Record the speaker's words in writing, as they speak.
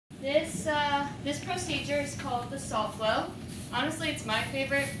This procedure is called the salt flow. Honestly, it's my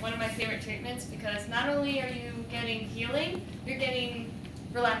favorite, one of my favorite treatments, because not only are you getting healing, you're getting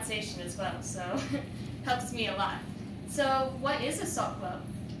relaxation as well, so helps me a lot. So what is a salt flow?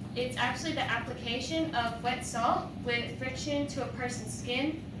 It's actually the application of wet salt with friction to a person's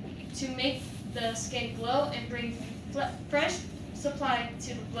skin to make the skin glow and bring fresh supply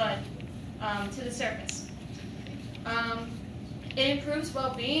to the blood to the surface. It improves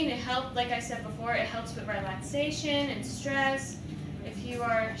well-being. It helps, like I said before, it helps with relaxation and stress. If you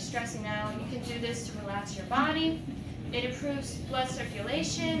are stressing out, you can do this to relax your body. It improves blood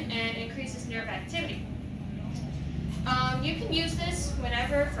circulation and increases nerve activity. You can use this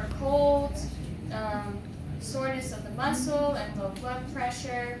whenever for colds, soreness of the muscle and low blood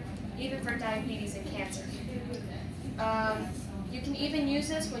pressure, even for diabetes and cancer. You can even use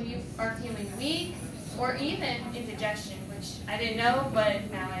this when you are feeling weak or even indigestion, which I didn't know, but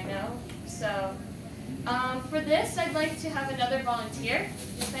now I know. So for this, I'd like to have another volunteer.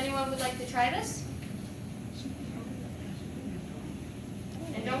 If anyone would like to try this.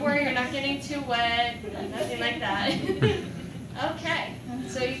 And don't worry, you're not getting too wet, nothing like that. Okay,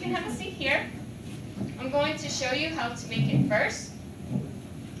 so you can have a seat here. I'm going to show you how to make it first.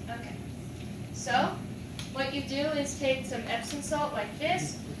 Okay, so what you do is take some Epsom salt like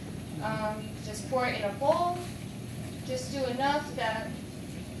this. Just pour it in a bowl. Just do enough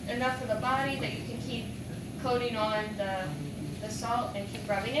for the body that you can keep coating on the salt and keep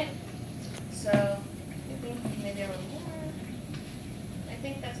rubbing it. So I think maybe a little more. I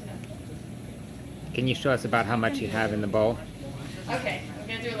think that's enough. Can you show us about how much you have in the bowl? Okay, I'm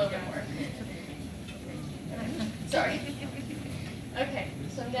going to do a little bit more. Sorry. Okay,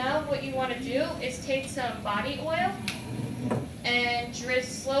 so now what you want to do is take some body oil and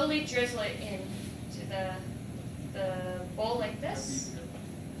slowly drizzle it into the bowl like this.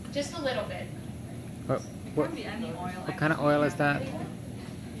 Just a little bit. What kind of oil is that?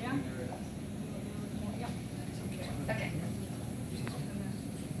 Yeah. Okay.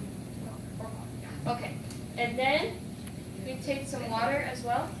 Okay, and then you take some water as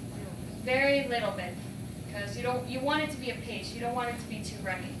well, very little bit, because you want it to be a paste. You don't want it to be too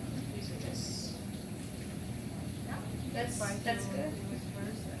runny. These are just that's good.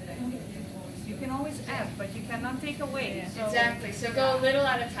 You can always add, but you cannot take away. So exactly. So go a little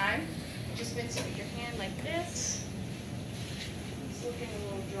at a time. Just mix it with your hand like this. It's looking a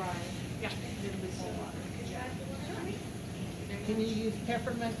little dry. Yeah. Can you use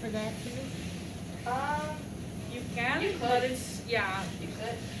peppermint for that too? You can, you could. but it's, yeah. You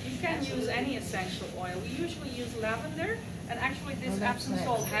could. You can use any essential oil. We usually use lavender, and actually this Epsom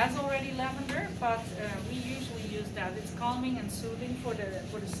salt has already lavender, but we usually use that. It's calming and soothing for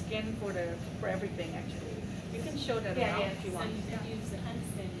the skin, for everything actually. You can show that around if you want.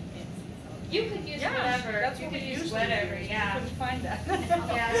 You could use whatever. That's you what could we use usually whatever. use. Yeah. You couldn't find that.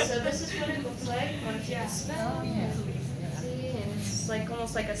 Yeah. So this is what it looks like. Want to get the smell? Oh, yeah. See, and it's like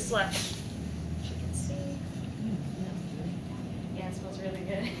almost like a slush. You can see. Yeah, it smells really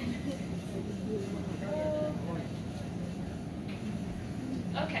good.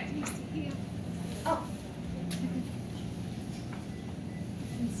 Okay. Oh. You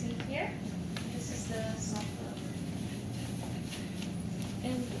can see here. This is the salt flow.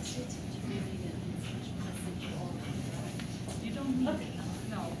 And You don't need it.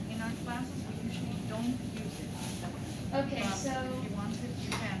 No, in our classes we usually don't use it. okay, But so if you want it, you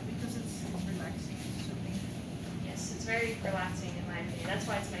can, because it's relaxing and soothing. yes, it's very relaxing in my opinion. That's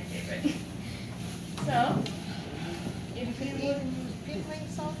why it's my favorite. So, You can even use pickling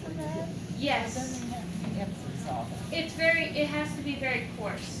salt for that? It yes, doesn't have to be Epsom salt. it has to be very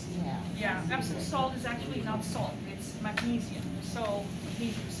coarse. Yeah. Yeah, Epsom salt is actually not salt, it's magnesium, so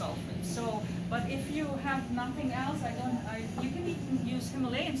magnesium sulfate. So, but if you have nothing else, you can even use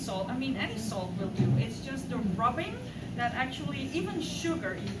Himalayan salt. I mean, any salt will do. It's just the rubbing that actually, even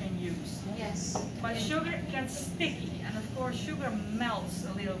sugar you can use. Yes. But sugar gets sticky, and of course sugar melts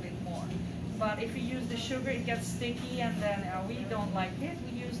a little bit more. But if you use the sugar, it gets sticky, and then we don't like it.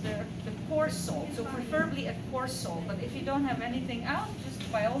 We use the coarse salt, so preferably a coarse salt. But if you don't have anything else,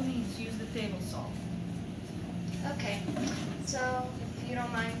 just by all means use the table salt. Okay, so if you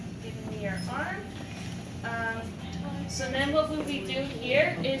don't mind giving me your arm. So then what we do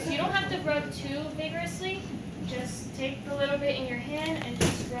here is you don't have to rub too vigorously. Just take a little bit in your hand and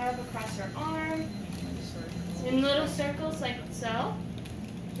just rub across your arm in little circles like so.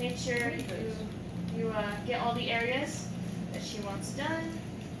 Make sure you get all the areas that she wants done.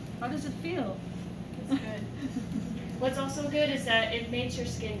 How does it feel? It's good. What's also good is that it makes your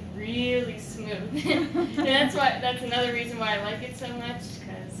skin really smooth. And that's another reason why I like it so much,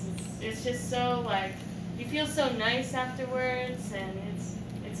 because it's just so like you feel so nice afterwards, and it's.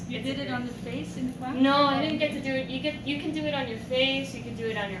 You did it on the face in class? No, I didn't get to do it. You can do it on your face. You can do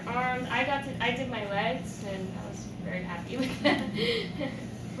it on your arms. I did my legs, and I was very happy with that.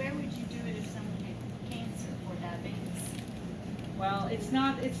 Where would you do it if someone had cancer or diabetes? Well,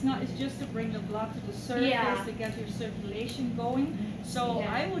 it's just to bring the blood to the surface, Yeah. to get your circulation going. So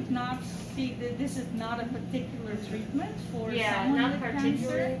Yeah. I would not see that this is not a particular treatment for Yeah, someone not with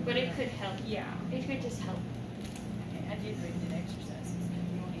particularly, cancer. but it could help. Yeah. It could just help. I did recommend exercises.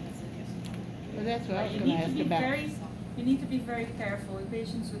 You only answered yes. Well, that's what I was You going to need to ask be about. you need to be very careful with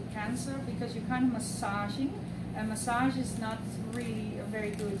patients with cancer because you're kind of massaging, and massage is not really a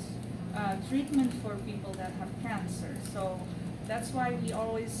very good treatment for people that have cancer. So that's why we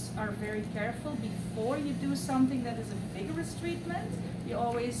always are very careful before you do something that is a vigorous treatment. You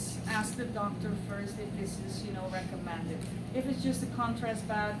always ask the doctor first if this is, recommended. If it's just a contrast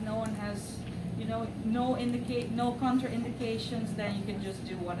bath, no one has, no contraindications, then you can just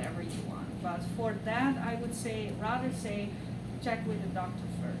do whatever you want. But for that, I would rather say, check with the doctor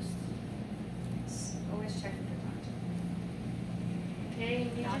first. Always check with your doctor. Okay,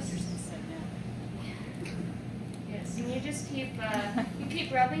 and you Doctors just will say no. yes, and you just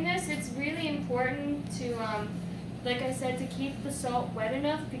keep rubbing this. It's really important to like I said, to keep the salt wet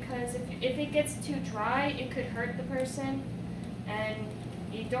enough, because if it gets too dry, it could hurt the person, and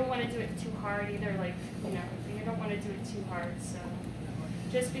you don't want to do it too hard either. Like you don't want to do it too hard. So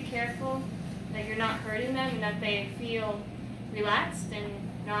just be careful that you're not hurting them and that they feel relaxed and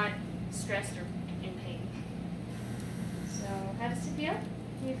not stressed or in pain. So how does it feel?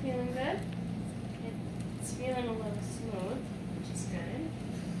 Are you feeling good? It's feeling a little smooth, which is good.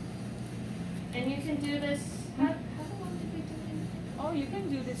 And you can do this. How long did we do it? Oh, you can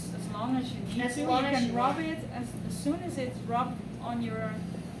do this as long as you need As to. long You as can you rub want. it as soon as it's rubbed on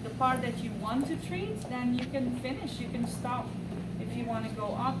the part that you want to treat, then you can finish. You can stop. If you want to go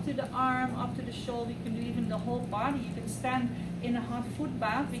up to the arm, up to the shoulder, you can do even the whole body. You can stand in a hot foot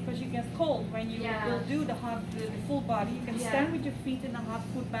bath because you get cold when you Yeah. will do the full body. You can Yeah. stand with your feet in a hot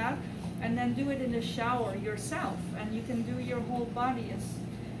foot bath and then do it in the shower yourself. And you can do your whole body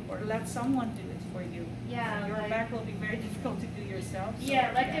or let someone do it for you. Yeah, Your like- back will be very difficult to do yourself. So,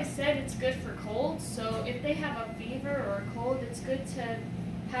 Yeah, like I said, it's good for colds. So if they have a fever or a cold, it's good to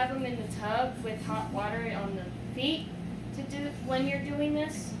have them in the tub with hot water on the feet to do when you're doing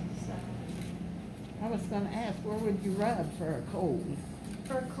this. So I was going to ask, where would you rub for a cold?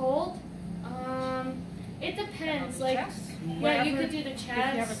 for a cold, it depends. the Like chest. yeah, you Wherever- could do the chest.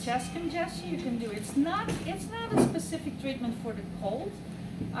 If you have a chest congestion, you can do it. It's not a specific treatment for the cold.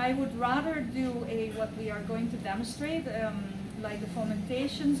 I would rather do what we are going to demonstrate, like the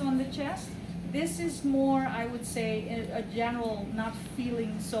fomentations on the chest. This is more, I would say, a general not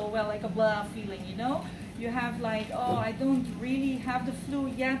feeling so well, like a blah feeling, You have like, oh, I don't really have the flu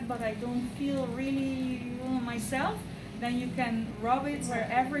yet, but I don't feel really myself. Then you can rub it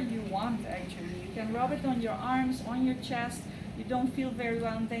wherever you want, actually. You can rub it on your arms, on your chest. You don't feel very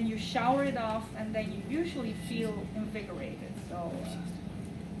well, and then you shower it off, and then you usually feel invigorated. So,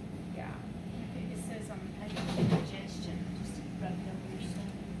 yeah. It says indigestion, just rub it over yourself.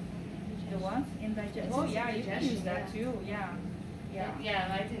 The what? Indigestion. It Oh, says yeah, you can use indigestion, that yeah. too. Yeah. Yeah.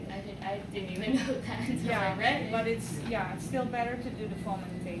 Yeah, I didn't even know that until I read it. But it's still better to do the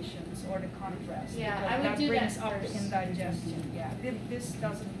fomentations or the contrast. Yeah, because I would that do brings that up first. the indigestion. Yeah, this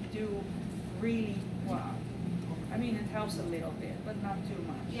doesn't do really well. I mean, it helps a little bit, but not too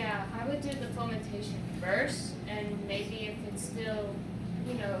much. Yeah, I would do the fomentation first, and maybe if it's still,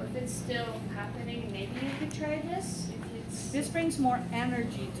 if it's still happening, maybe you could try this. If it's This brings more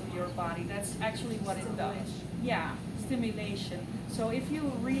energy to your body. That's actually what it does. Yeah, stimulation. So if you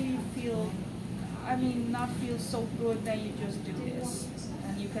really not feel so good, then you just do this.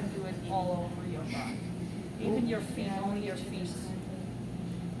 And you can do it all over your body. Even your feet, only your feet.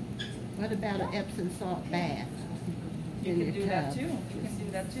 What about an Epsom Salt bath? You in can your do that tub? too. You can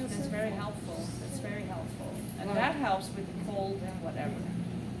do that too. That's very helpful. That's very helpful. And Wow. that helps with the cold and whatever.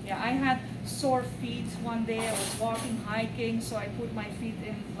 Yeah, I had sore feet one day. I was walking, hiking, so I put my feet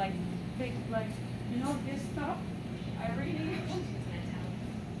in big, this top. I really,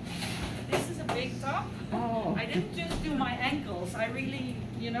 this is a big top. Oh. I didn't just do my ankles. I really,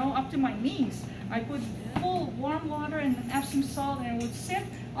 up to my knees. I put full warm water and Epsom salt, and I would sit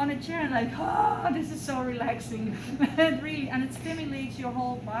on a chair and this is so relaxing. It really, and it stimulates your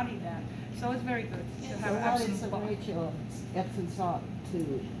whole body then. So it's very good to So have what Epsom is the salt. ratio of Epsom salt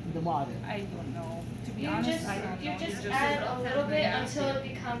to the water? I don't know. To be you honest, just I don't know. you just You add a little bit until it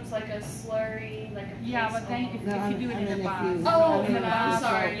becomes like a slurry, like a paste. Yeah, but then almost. if you do it in a bath. Oh, in a I'm bath,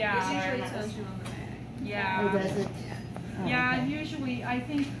 sorry. yeah. If water. Usually and that tells was- you on the bag. Yeah. Or does it? Oh, Yeah, okay. usually I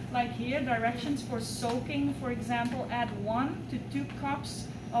think like here directions for soaking, for example, add 1 to 2 cups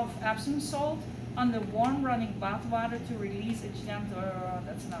of Epsom salt on the warm running bath water to release its gentle.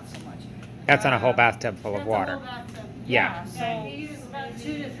 That's not so much. That's on a whole bathtub full of That's water. a whole bathtub. Yeah. So Yeah, you use about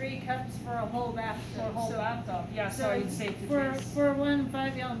 2 to 3 cups for a whole bathtub. for a whole so, bathtub. Yeah, so, so I'd say to for taste. for one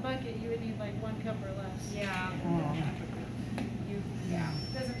 5-gallon bucket, you would need like 1 cup or less. Yeah. Oh. Yeah.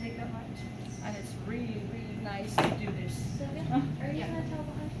 Doesn't take that much. And it's really, really nice to do this. Sylvia, Huh? are you gonna tell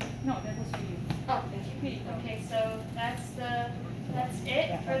behind? No, that was for you. Oh, thank you. Here you go. Okay, so that's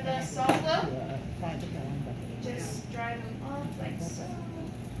it for the salt loaf. Just dry them off like so.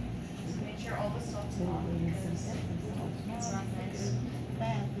 Just make sure all the salt's off because it's not nice.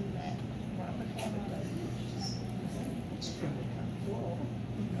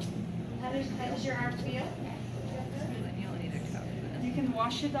 How does your arm feel? You can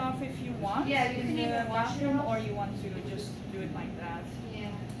wash it off if you want. Yeah, you in can the even wash it bathroom, off. or you want to just do it like that. Yeah.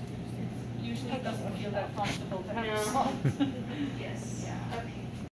 Usually it doesn't feel that comfortable to have No. the salt. Yes. Yeah. Okay.